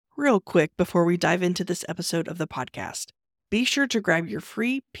real quick before we dive into this episode of the podcast. Be sure to grab your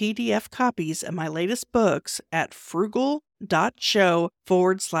free PDF copies of my latest books at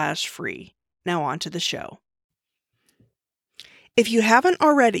frugal.show/free. Now on to the show. If you haven't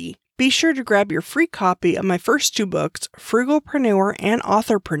already, be sure to grab your free copy of my first two books, Frugalpreneur and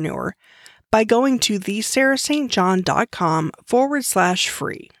Authorpreneur, by going to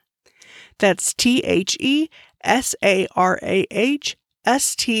thesarahstjohn.com/free. That's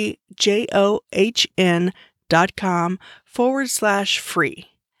THESARAHSTJOHN.com/free.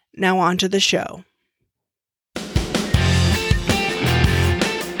 Now on to the show.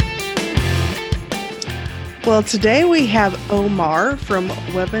 Well, today we have Omar from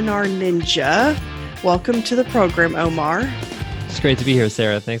Webinar Ninja. Welcome to the program, Omar. It's great to be here,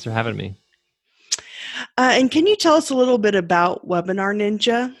 Sarah. Thanks for having me. And can you tell us a little bit about Webinar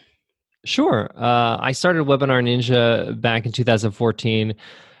Ninja? Sure. I started Webinar Ninja back in 2014,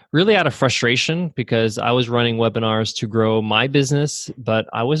 really out of frustration because I was running webinars to grow my business, but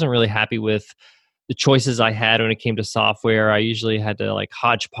I wasn't really happy with the choices I had when it came to software. I usually had to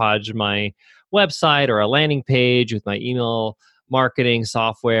hodgepodge my website or a landing page with my email marketing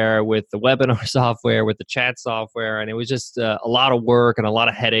software, with the webinar software, with the chat software, and it was just a lot of work and a lot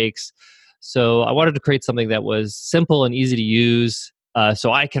of headaches. So I wanted to create something that was simple and easy to use,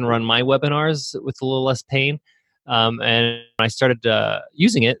 so I can run my webinars with a little less pain. And when I started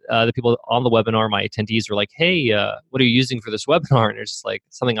using it, the people on the webinar, my attendees, were like, "Hey, what are you using for this webinar?" And it's just like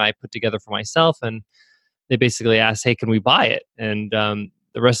something I put together for myself. And they basically asked, "Hey, can we buy it?" And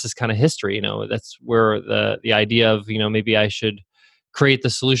the rest is kind of history. That's where the idea of maybe I should create the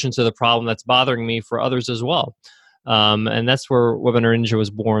solution to the problem that's bothering me for others as well. And that's where Webinar Ninja was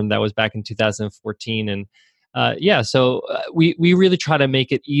born. That was back in 2014. And so we really try to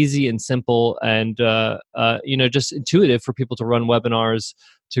make it easy and simple and just intuitive for people to run webinars,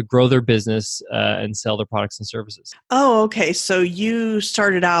 to grow their business and sell their products and services. Oh, okay. So you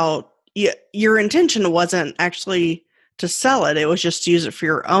started out, your intention wasn't actually to sell it. It was just to use it for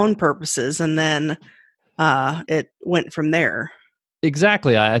your own purposes. And then it went from there.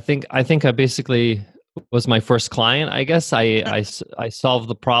 Exactly. I think I basically was my first client. I guess I solved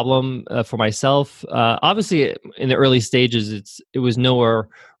the problem for myself. Obviously, in the early stages, it was nowhere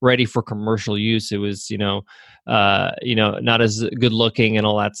ready for commercial use. It was not as good looking and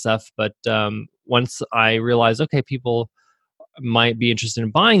all that stuff. But once I realized, okay, people might be interested in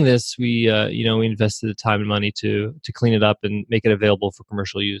buying this, we invested the time and money to clean it up and make it available for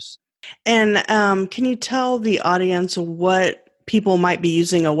commercial use. And can you tell the audience what people might be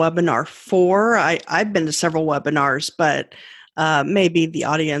using a webinar for? I've been to several webinars, but maybe the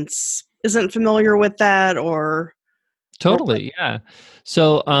audience isn't familiar with that or... Totally, yeah.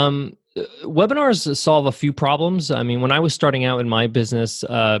 So webinars solve a few problems. I mean, when I was starting out in my business,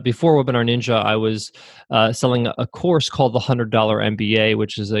 before Webinar Ninja, I was selling a course called the $100 MBA,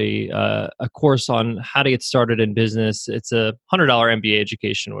 which is a course on how to get started in business. It's a $100 MBA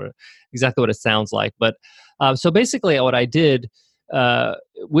education, or exactly what it sounds like. But so basically what I did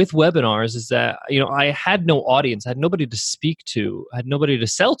with webinars is that, I had no audience, I had nobody to speak to, I had nobody to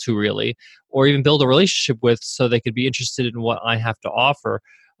sell to really, or even build a relationship with so they could be interested in what I have to offer.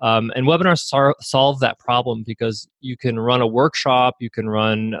 And webinars solve that problem because you can run a workshop, you can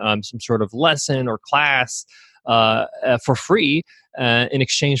run some sort of lesson or class for free in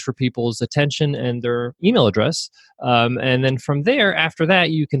exchange for people's attention and their email address. And then from there, after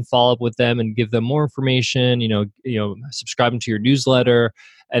that, you can follow up with them and give them more information, subscribe them to your newsletter,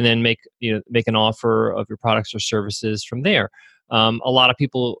 and then make an offer of your products or services from there. A lot of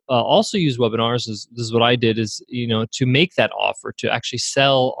people also use webinars. This is what I did, is to make that offer, to actually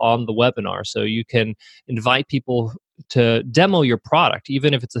sell on the webinar. So you can invite people to demo your product,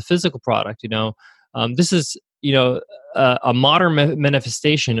 even if it's a physical product. This is a modern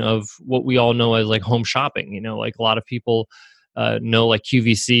manifestation of what we all know as like home shopping. Like a lot of people know like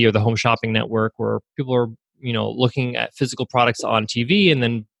QVC or the Home Shopping Network, where people are looking at physical products on TV and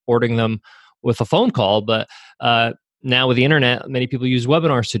then boarding them with a phone call. But now with the internet, many people use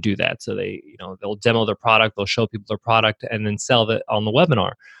webinars to do that. So they'll demo their product, they'll show people their product, and then sell it on the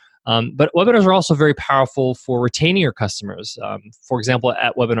webinar. But webinars are also very powerful for retaining your customers. For example,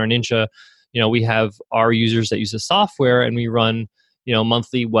 at Webinar Ninja, we have our users that use the software, and we run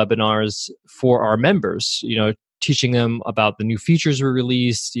monthly webinars for our members. Teaching them about the new features we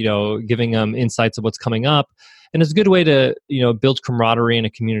released. Giving them insights of what's coming up, and it's a good way to build camaraderie and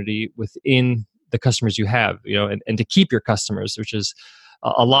a community within the customers you have, and to keep your customers, which is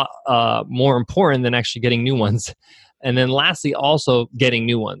a lot more important than actually getting new ones. And then lastly, also getting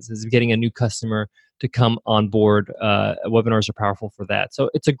new ones is getting a new customer to come on board. Webinars are powerful for that. So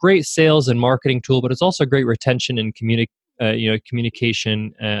it's a great sales and marketing tool, but it's also a great retention and communication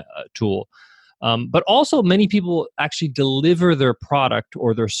tool. But also, many people actually deliver their product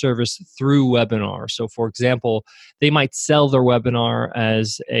or their service through webinar. So, for example, they might sell their webinar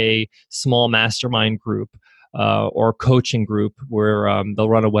as a small mastermind group or coaching group where they'll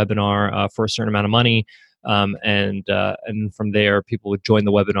run a webinar for a certain amount of money. And from there, people would join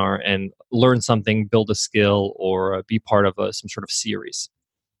the webinar and learn something, build a skill, or be part of some sort of series.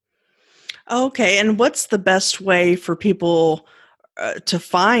 Okay, and what's the best way for people to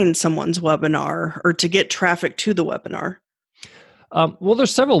find someone's webinar or to get traffic to the webinar? Well,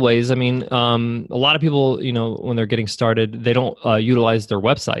 there's several ways. I mean, a lot of people, when they're getting started, they don't utilize their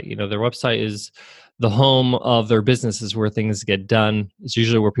website. Their website is the home of their business, is where things get done. It's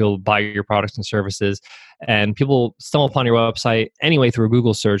usually where people buy your products and services, and people stumble upon your website anyway through a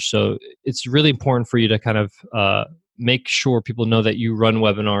Google search. So it's really important for you to kind of make sure people know that you run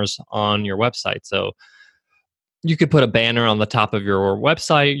webinars on your website. So you could put a banner on the top of your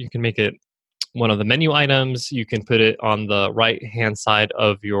website. You can make it one of the menu items. You can put it on the right-hand side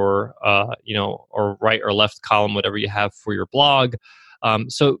of your, or right or left column, whatever you have for your blog.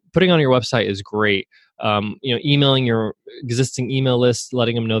 So putting on your website is great. Emailing your existing email list,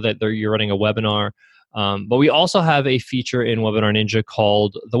 letting them know that you're running a webinar. But we also have a feature in Webinar Ninja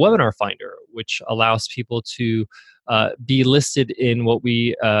called the Webinar Finder, which allows people to be listed in what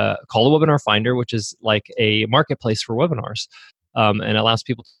we call the Webinar Finder, which is like a marketplace for webinars, and allows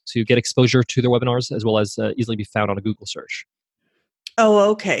people to get exposure to their webinars as well as easily be found on a Google search. Oh,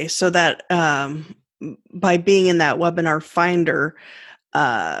 okay. So that by being in that Webinar Finder,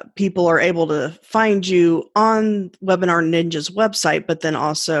 people are able to find you on Webinar Ninja's website, but then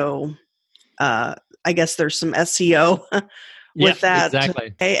also, I guess there's some SEO with that.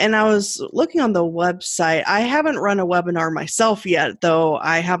 Exactly. Okay. And I was looking on the website. I haven't run a webinar myself yet, though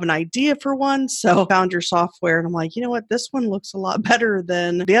I have an idea for one. So I found your software and I'm like, you know what? This one looks a lot better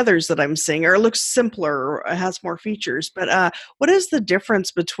than the others that I'm seeing, or it looks simpler, or it has more features. But what is the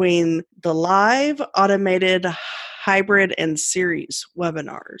difference between the live, automated, hybrid, and series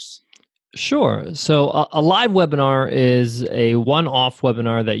webinars? Sure. So a live webinar is a one-off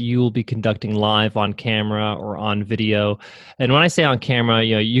webinar that you will be conducting live on camera or on video. And when I say on camera,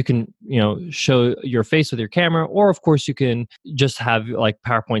 you can, show your face with your camera, or of course you can just have like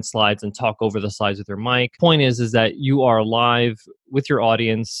PowerPoint slides and talk over the slides with your mic. Point is that you are live with your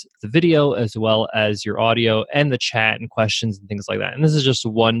audience, the video as well as your audio and the chat and questions and things like that. And this is just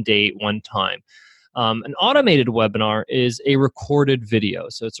one date, one time. An automated webinar is a recorded video.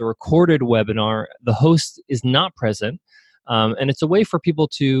 So it's a recorded webinar. The host is not present. And it's a way for people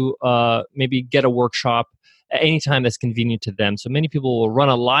to maybe get a workshop at any time that's convenient to them. So many people will run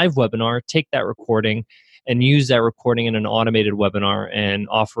a live webinar, take that recording, and use that recording in an automated webinar and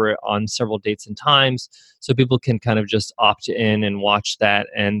offer it on several dates and times so people can kind of just opt in and watch that,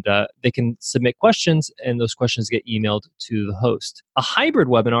 and they can submit questions and those questions get emailed to the host. A hybrid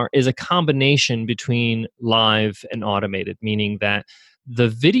webinar is a combination between live and automated, meaning that the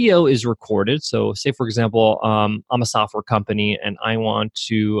video is recorded. So say, for example, I'm a software company and I want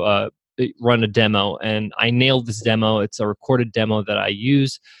to run a demo, and I nailed this demo. It's a recorded demo that I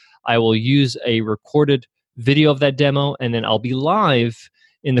use. I will use a recorded video of that demo, and then I'll be live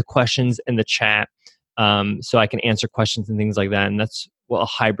in the questions and the chat, so I can answer questions and things like that. And that's what a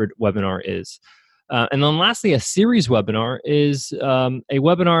hybrid webinar is. And then lastly, a series webinar is a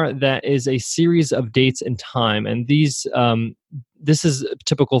webinar that is a series of dates and time. And this is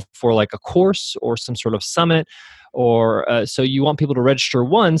typical for like a course or some sort of summit, or so you want people to register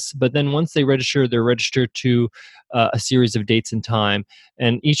once, but then once they register, they're registered to a series of dates and time.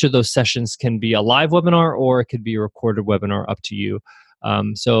 And each of those sessions can be a live webinar or it could be a recorded webinar, up to you.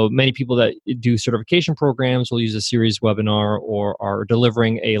 So many people that do certification programs will use a series webinar, or are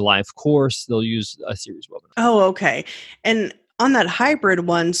delivering a live course, they'll use a series webinar. Oh, okay. And on that hybrid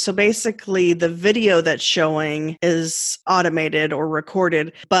one, so basically the video that's showing is automated or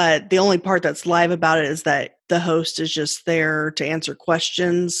recorded, but the only part that's live about it is that the host is just there to answer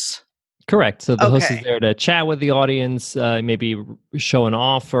questions. Correct. So the host is there to chat with the audience, maybe show an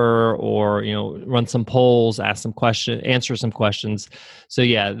offer, or run some polls, ask some questions, answer some questions. So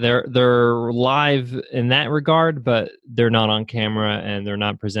yeah, they're live in that regard, but they're not on camera and they're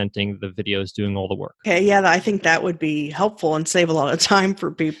not presenting the videos, doing all the work. Okay, yeah, I think that would be helpful and save a lot of time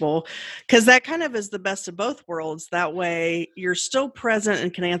for people, because that kind of is the best of both worlds. That way, you're still present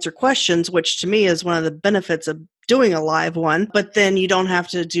and can answer questions, which to me is one of the benefits of doing a live one, but then you don't have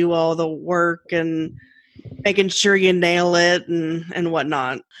to do all the work and Making sure you nail it and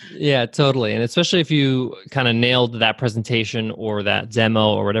whatnot. Yeah, totally. And especially if you kind of nailed that presentation or that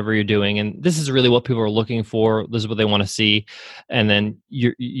demo or whatever you're doing, and this is really what people are looking for, this is what they want to see, and then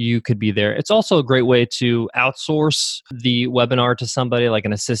you could be there. It's also a great way to outsource the webinar to somebody like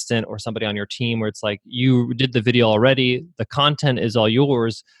an assistant or somebody on your team, where it's like you did the video already, the content is all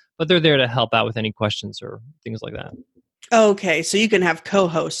yours, but they're there to help out with any questions or things like that. Okay, so you can have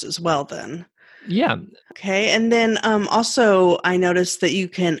co-hosts as well then. Yeah. Okay, and then also I noticed that you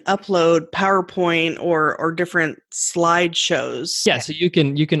can upload PowerPoint or different slideshows. Yeah, so you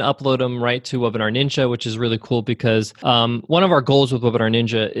can upload them right to Webinar Ninja, which is really cool because one of our goals with Webinar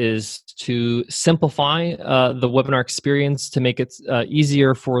Ninja is to simplify the webinar experience to make it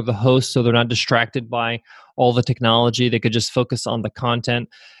easier for the host, so they're not distracted by all the technology. They could just focus on the content.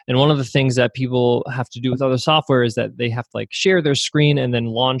 And one of the things that people have to do with other software is that they have to like share their screen and then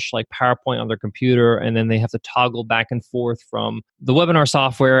launch like PowerPoint on their computer, and then they have to toggle back and forth from the webinar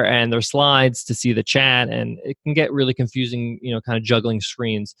software and their slides to see the chat, and it can get really confusing, kind of juggling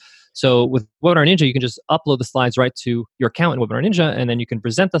screens. So with Webinar Ninja, you can just upload the slides right to your account in Webinar Ninja, and then you can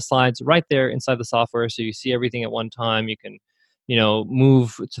present the slides right there inside the software, so you see everything at one time. You can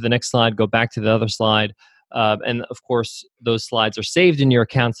move to the next slide, go back to the other slide. And of course, those slides are saved in your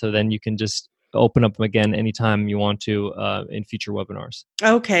account, so then you can just open up them again anytime you want to in future webinars.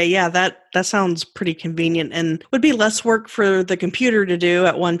 Okay, yeah, that sounds pretty convenient and would be less work for the computer to do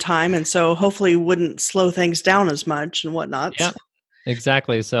at one time, and so hopefully wouldn't slow things down as much and whatnot. Yeah,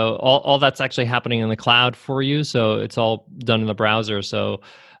 exactly. So all that's actually happening in the cloud for you, so it's all done in the browser, so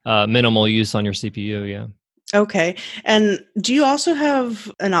minimal use on your CPU, yeah. Okay. And do you also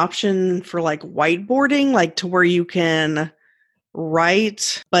have an option for like whiteboarding, like to where you can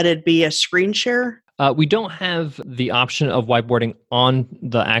write, but it'd be a screen share? We don't have the option of whiteboarding on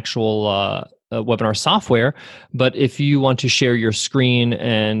the actual webinar software, but if you want to share your screen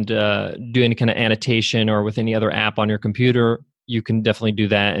and do any kind of annotation or with any other app on your computer, you can definitely do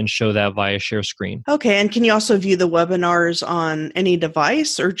that and show that via share screen. Okay. And can you also view the webinars on any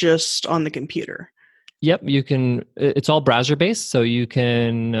device or just on the computer? Yep, you can. It's all browser based, so you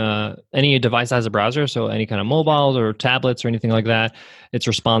can any device has a browser, so any kind of mobiles or tablets or anything like that. It's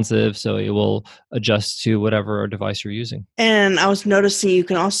responsive, so it will adjust to whatever device you're using. And I was noticing you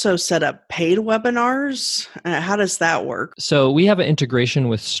can also set up paid webinars. How does that work? So we have an integration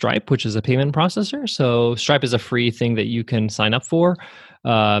with Stripe, which is a payment processor. So Stripe is a free thing that you can sign up for.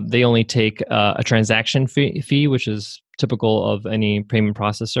 They only take a transaction fee, which is typical of any payment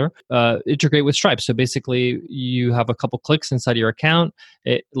processor. Integrate with Stripe. So basically, you have a couple clicks inside your account.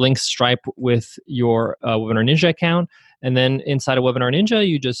 It links Stripe with your Webinar Ninja account. And then inside of Webinar Ninja,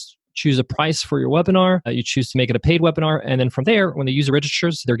 you just choose a price for your webinar. You choose to make it a paid webinar. And then from there, when the user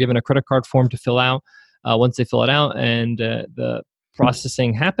registers, they're given a credit card form to fill out. Once they fill it out and the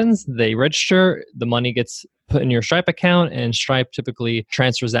processing happens, they register, the money gets put in your Stripe account, and Stripe typically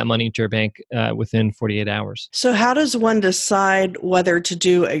transfers that money to your bank within 48 hours. So how does one decide whether to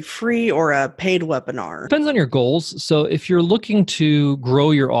do a free or a paid webinar? Depends on your goals. So if you're looking to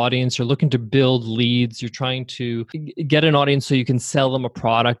grow your audience, you're looking to build leads, you're trying to get an audience so you can sell them a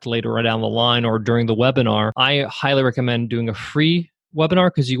product later right down the line or during the webinar, I highly recommend doing a free webinar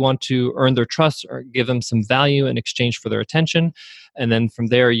because you want to earn their trust or give them some value in exchange for their attention. And then from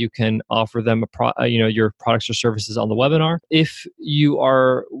there, you can offer them your products or services on the webinar. If you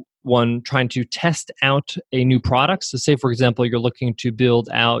are one trying to test out a new product, so say for example, you're looking to build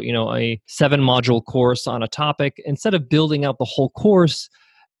out, a 7-module course on a topic, instead of building out the whole course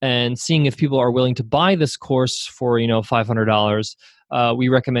and seeing if people are willing to buy this course for, $500, we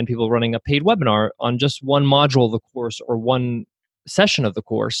recommend people running a paid webinar on just one module of the course or one session of the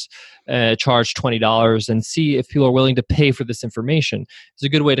course, charge $20 and see if people are willing to pay for this information. It's a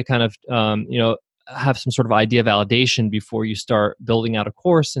good way to kind of, have some sort of idea validation before you start building out a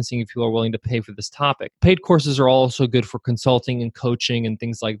course and seeing if people are willing to pay for this topic. Paid courses are also good for consulting and coaching and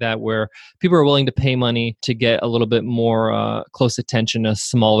things like that, where people are willing to pay money to get a little bit more close attention, a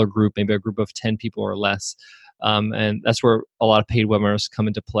smaller group, maybe a group of 10 people or less. And that's where a lot of paid webinars come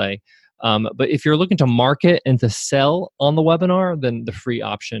into play. But if you're looking to market and to sell on the webinar, then the free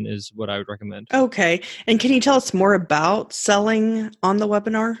option is what I would recommend. Okay. And can you tell us more about selling on the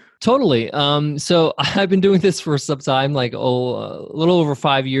webinar? Totally. So I've been doing this for some time, like a little over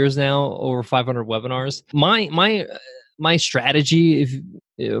 5 years now, over 500 webinars. My strategy,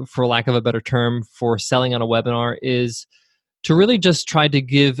 if for lack of a better term, for selling on a webinar is to really just try to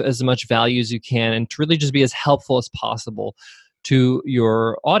give as much value as you can and to really just be as helpful as possible to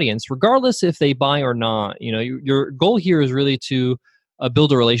your audience, regardless if they buy or not. Your goal here is really to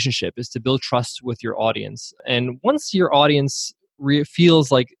build a relationship, is to build trust with your audience. And once your audience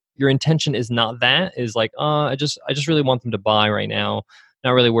feels like your intention is not that, is like, I just really want them to buy right now,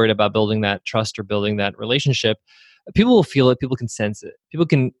 not really worried about building that trust or building that relationship, people will feel it. People can sense it. People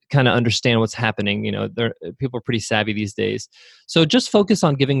can kind of understand what's happening. People are pretty savvy these days. So just focus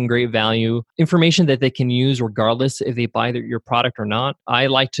on giving great value, information that they can use regardless if they buy your product or not. I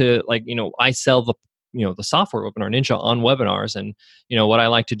like to I sell the software Webinar Ninja on webinars, and what I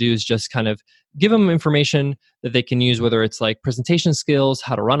like to do is just kind of give them information that they can use, whether it's like presentation skills,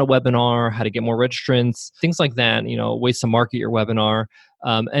 how to run a webinar, how to get more registrants, things like that, ways to market your webinar.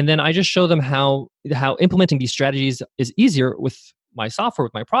 And then I just show them how implementing these strategies is easier with my software,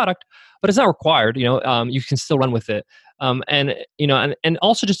 with my product, but it's not required. You can still run with it. And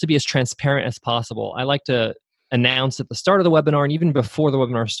also just to be as transparent as possible. I like to announce at the start of the webinar and even before the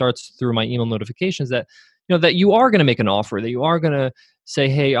webinar starts through my email notifications that that you are going to make an offer, that you are going to say,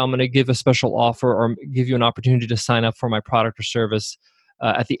 hey, I'm going to give a special offer or give you an opportunity to sign up for my product or service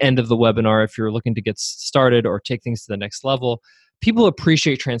at the end of the webinar if you're looking to get started or take things to the next level. People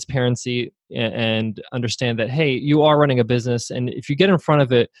appreciate transparency and understand that, hey, you are running a business, and if you get in front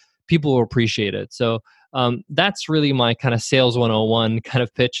of it, people will appreciate it. So that's really my kind of sales 101 kind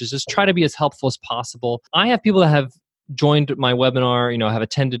of pitch, is just try to be as helpful as possible. I have people that have joined my webinar, have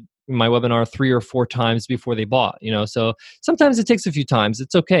attended my webinar 3 or 4 times before they bought, so sometimes it takes a few times.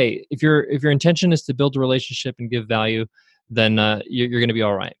 It's okay. If your intention is to build a relationship and give value, then you're going to be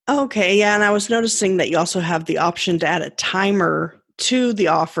all right. Okay, yeah, and I was noticing that you also have the option to add a timer to the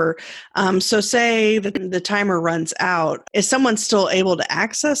offer. So say that the timer runs out, is someone still able to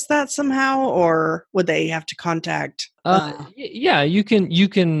access that somehow, or would they have to contact? Yeah, you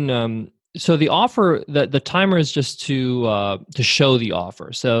can. So the offer, the timer is just to show the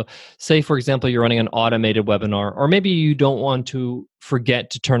offer. So say, for example, you're running an automated webinar, or maybe you don't want to forget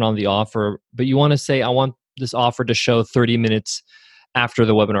to turn on the offer, but you want to say, I want this offer to show 30 minutes after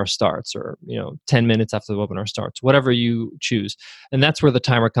the webinar starts, or 10 minutes after the webinar starts, whatever you choose. And that's where the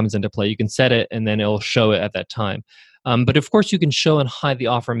timer comes into play. You can set it and then it'll show it at that time. But of course, you can show and hide the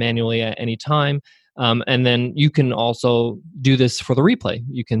offer manually at any time. And then you can also do this for the replay.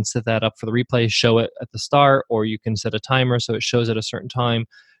 You can set that up for the replay, show it at the start, or you can set a timer so it shows at a certain time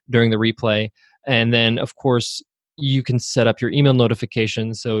during the replay. And then, of course, you can set up your email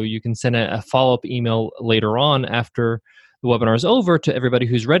notifications, so you can send a follow-up email later on after the webinar is over to everybody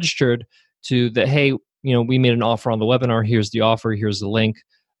who's registered to that, hey, we made an offer on the webinar. Here's the offer. Here's the link.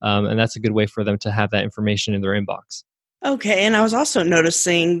 And that's a good way for them to have that information in their inbox. Okay, and I was also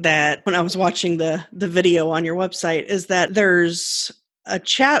noticing that when I was watching the video on your website is that there's a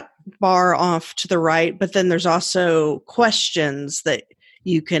chat bar off to the right, but then there's also questions that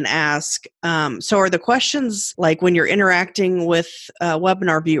you can ask. So are the questions, like when you're interacting with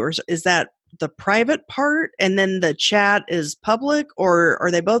webinar viewers, is that the private part and then the chat is public, or are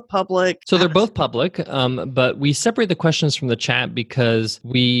they both public? So they're both public, but we separate the questions from the chat because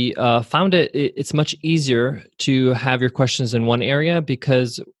we found it's much easier to have your questions in one area,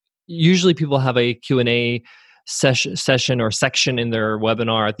 because usually people have a Q&A session or section in their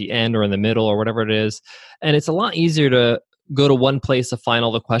webinar at the end or in the middle or whatever it is. And it's a lot easier to go to one place to find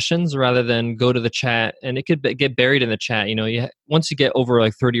all the questions rather than go to the chat, and it could get buried in the chat. Once you get over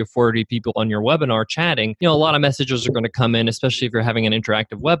like 30 or 40 people on your webinar chatting, a lot of messages are going to come in, especially if you're having an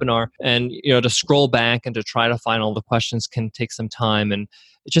interactive webinar, and to scroll back and to try to find all the questions can take some time, and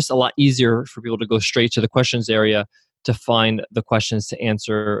it's just a lot easier for people to go straight to the questions area to find the questions to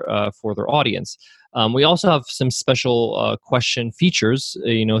answer for their audience. We also have some special question features.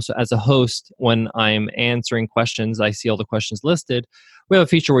 So as a host, when I'm answering questions, I see all the questions listed. We have a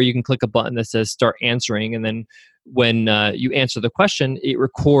feature where you can click a button that says "Start Answering," and then when you answer the question, it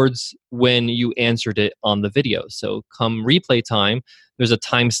records when you answered it on the video. So come replay time, there's a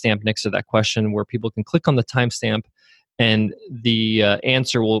timestamp next to that question where people can click on the timestamp, and the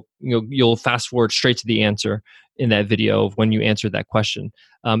answer will you'll fast forward straight to the answer in that video of when you answered that question.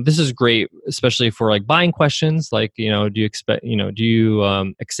 This is great, especially for like buying questions, like do you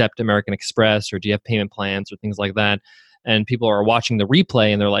accept American Express, or do you have payment plans, or things like that. And people are watching the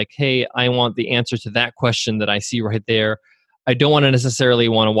replay and they're like, hey, I want the answer to that question that I see right there. I don't want to necessarily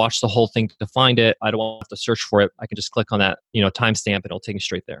want to watch the whole thing to find it. I don't want to search for it. I can just click on that, timestamp, and it'll take me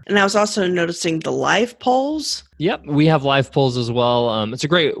straight there. And I was also noticing the live polls. Yep, we have live polls as well. It's a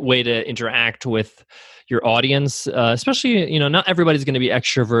great way to interact with your audience, especially, not everybody's going to be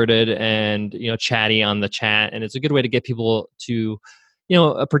extroverted and, chatty on the chat. And it's a good way to get people to,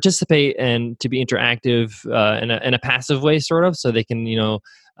 participate and to be interactive in a passive way, sort of, so they can,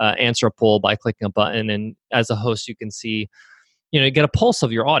 answer a poll by clicking a button. And as a host, you can see get a pulse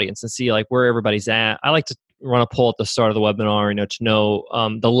of your audience and see like where everybody's at. I like to run a poll at the start of the webinar, to know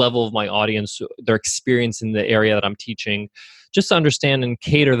the level of my audience, their experience in the area that I'm teaching, just to understand and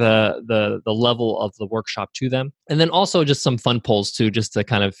cater the level of the workshop to them. And then also just some fun polls too, just to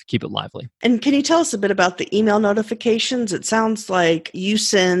kind of keep it lively. And can you tell us a bit about the email notifications? It sounds like you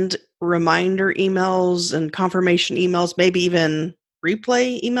send reminder emails and confirmation emails, maybe even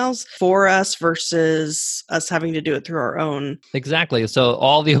replay emails for us versus us having to do it through our own. Exactly. So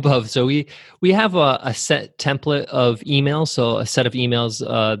all the above. So we have a set template of emails. So a set of emails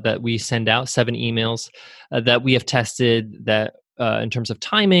that we send out, 7 emails that we have tested that in terms of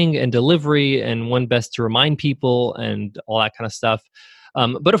timing and delivery and when best to remind people and all that kind of stuff.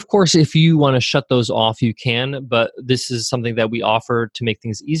 But of course, if you want to shut those off, you can. But this is something that we offer to make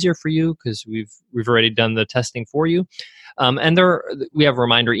things easier for you because we've already done the testing for you. And we have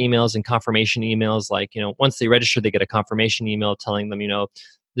reminder emails and confirmation emails. Like, once they register, they get a confirmation email telling them,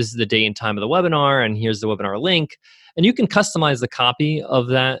 this is the date and time of the webinar, and here's the webinar link. And you can customize the copy of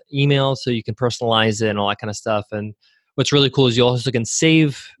that email so you can personalize it and all that kind of stuff. And what's really cool is you also can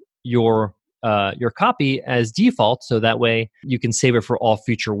save your copy as default, so that way you can save it for all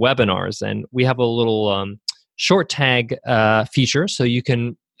future webinars. And we have a little short tag feature, so you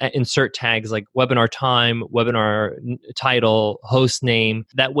can insert tags like webinar time, webinar title, host name.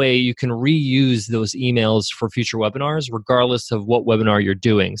 That way you can reuse those emails for future webinars regardless of what webinar you're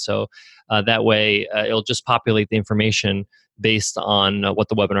doing. So that way it'll just populate the information based on what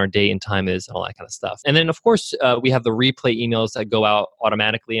the webinar date and time is and all that kind of stuff. And then, of course, we have the replay emails that go out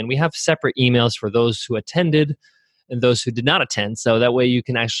automatically, and we have separate emails for those who attended and those who did not attend. So that way you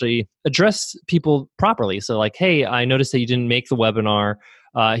can actually address people properly. So like, hey, I noticed that you didn't make the webinar.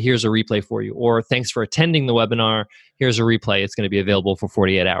 Here's a replay for you. Or thanks for attending the webinar. Here's a replay. It's going to be available for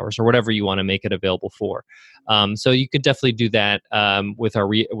 48 hours or whatever you want to make it available for. So you could definitely do that with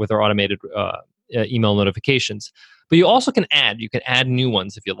our automated email notifications. But you also can add new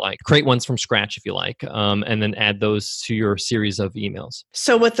ones if you like, create ones from scratch if you like, and then add those to your series of emails.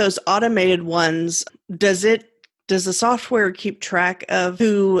 So with those automated ones, does the software keep track of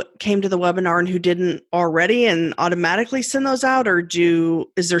who came to the webinar and who didn't already and automatically send those out, or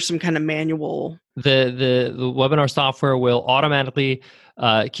is there some kind of manual? The webinar software will automatically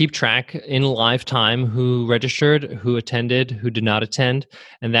keep track in live time who registered, who attended, who did not attend,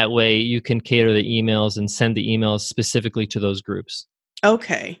 and that way you can cater the emails and send the emails specifically to those groups.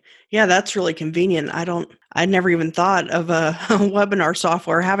 Okay. Yeah, that's really convenient. I never even thought of a webinar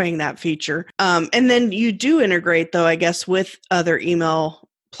software having that feature. And then you do integrate, though, I guess, with other email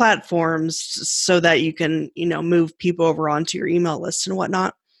platforms so that you can, move people over onto your email list and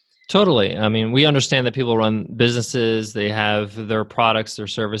whatnot. Totally. I mean, we understand that people run businesses. They have their products, their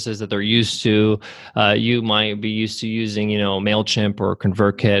services that they're used to. You might be used to using, MailChimp or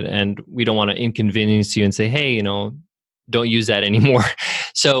ConvertKit, and we don't want to inconvenience you and say, hey, don't use that anymore.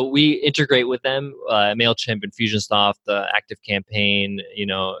 So we integrate with them, MailChimp, Infusionsoft, ActiveCampaign,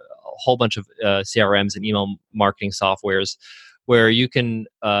 a whole bunch of CRMs and email marketing softwares where you can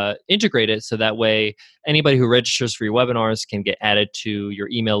integrate it so that way anybody who registers for your webinars can get added to your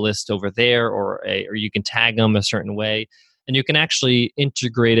email list over there, or you can tag them a certain way. And you can actually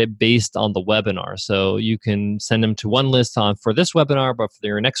integrate it based on the webinar. So you can send them to one list for this webinar, but for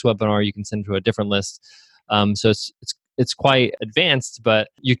your next webinar, you can send them to a different list. So it's quite advanced, but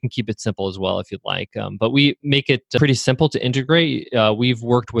you can keep it simple as well if you'd like. But we make it pretty simple to integrate. We've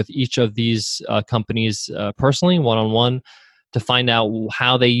worked with each of these companies personally, one-on-one, to find out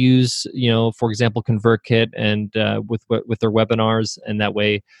how they use, for example, ConvertKit and with their webinars, and that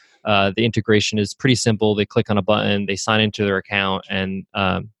way the integration is pretty simple. They click on a button, they sign into their account, and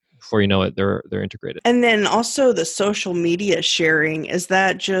before you know it, they're integrated. And then also the social media sharing, is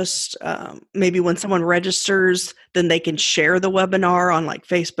that just maybe when someone registers, then they can share the webinar on like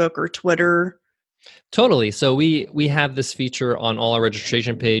Facebook or Twitter? Totally. So we have this feature on all our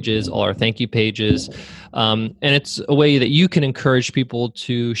registration pages, all our thank you pages, and it's a way that you can encourage people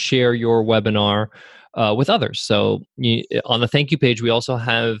to share your webinar with others. So on the thank you page, we also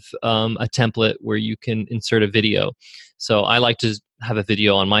have a template where you can insert a video. So I like to have a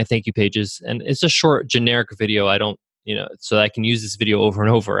video on my thank you pages, and it's a short, generic video. I don't, so I can use this video over and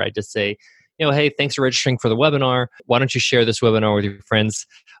over. I just say, hey, thanks for registering for the webinar. Why don't you share this webinar with your friends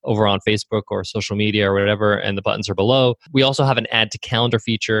over on Facebook or social media or whatever, and the buttons are below. We also have an add to calendar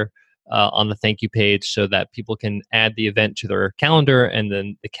feature on the thank you page so that people can add the event to their calendar, and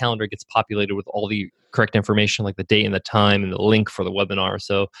then the calendar gets populated with all the correct information like the date and the time and the link for the webinar.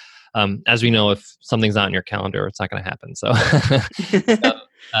 So as we know, if something's not in your calendar, it's not going to happen. So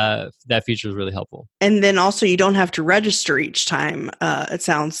that feature is really helpful. And then also you don't have to register each time. It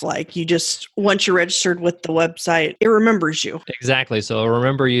sounds like you just, once you're registered with the website, it remembers you. Exactly. So it'll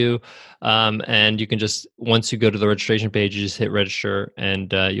remember you, and you can just, once you go to the registration page, you just hit register,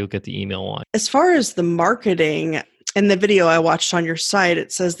 and you'll get the email on. As far as the marketing, in the video I watched on your site,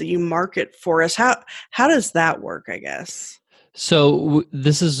 it says that you market for us. How does that work, I guess? So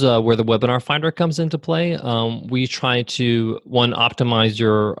this is where the webinar finder comes into play. We try to, one, optimize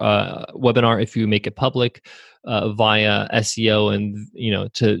your webinar if you make it public via SEO, and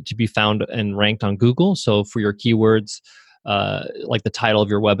to be found and ranked on Google. So for your keywords, like the title of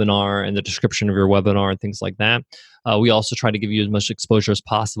your webinar and the description of your webinar and things like that. We also try to give you as much exposure as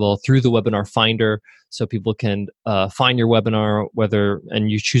possible through the webinar finder, so people can find your webinar,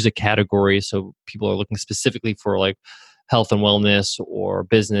 and you choose a category. So people are looking specifically for like health and wellness or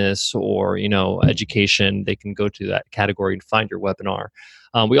business or education. They can go to that category and find your webinar.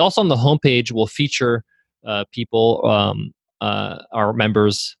 We also, on the homepage, will feature people, our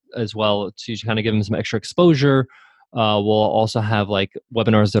members as well, to kind of give them some extra exposure. We'll also have like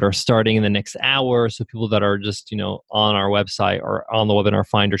webinars that are starting in the next hour, so people that are just on our website or on the webinar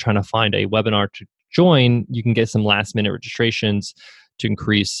finder trying to find a webinar to join, you can get some last minute registrations to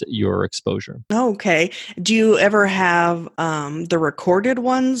increase your exposure. Okay. Do you ever have the recorded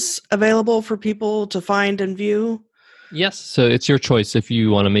ones available for people to find and view? Yes. So it's your choice. If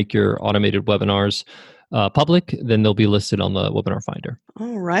you want to make your automated webinars public, then they'll be listed on the webinar finder.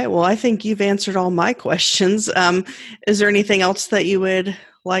 All right. Well, I think you've answered all my questions. Is there anything else that you would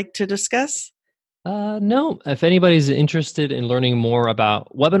like to discuss? No. If anybody's interested in learning more about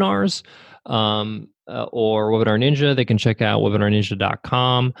webinars, or Webinar Ninja, they can check out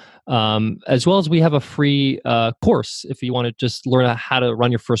webinarninja.com. As well as we have a free course. If you want to just learn how to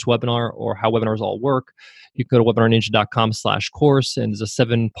run your first webinar or how webinars all work, you can go to webinarninja.com/course, and there's a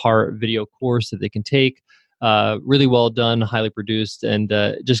 7-part video course that they can take. Really well done, highly produced, and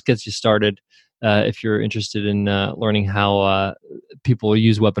just gets you started if you're interested in learning how people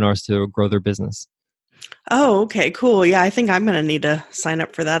use webinars to grow their business. Oh, okay, cool. Yeah, I think I'm going to need to sign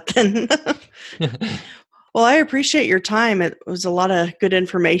up for that then. Well, I appreciate your time. It was a lot of good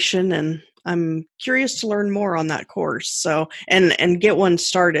information, and I'm curious to learn more on that course. So, and get one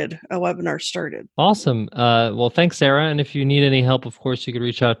started, a webinar started. Awesome. Well, thanks, Sarah. And if you need any help, of course, you could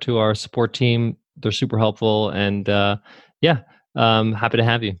reach out to our support team. They're super helpful, and happy to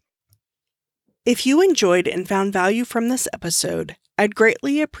have you. If you enjoyed and found value from this episode, I'd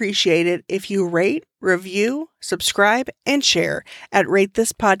greatly appreciate it if you rate, review, subscribe, and share at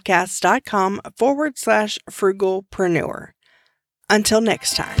ratethispodcast.com/frugalpreneur. Until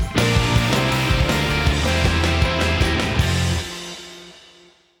next time.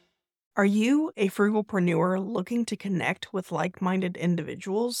 Are you a frugalpreneur looking to connect with like-minded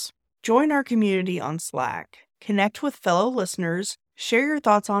individuals? Join our community on Slack. Connect with fellow listeners, share your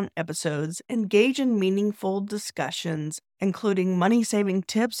thoughts on episodes, engage in meaningful discussions, including money-saving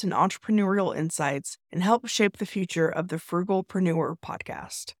tips and entrepreneurial insights, and help shape the future of the Frugalpreneur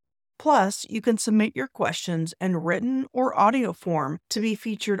podcast. Plus, you can submit your questions in written or audio form to be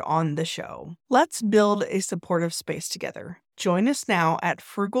featured on the show. Let's build a supportive space together. Join us now at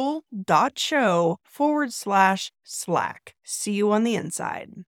frugal.show/Slack. See you on the inside.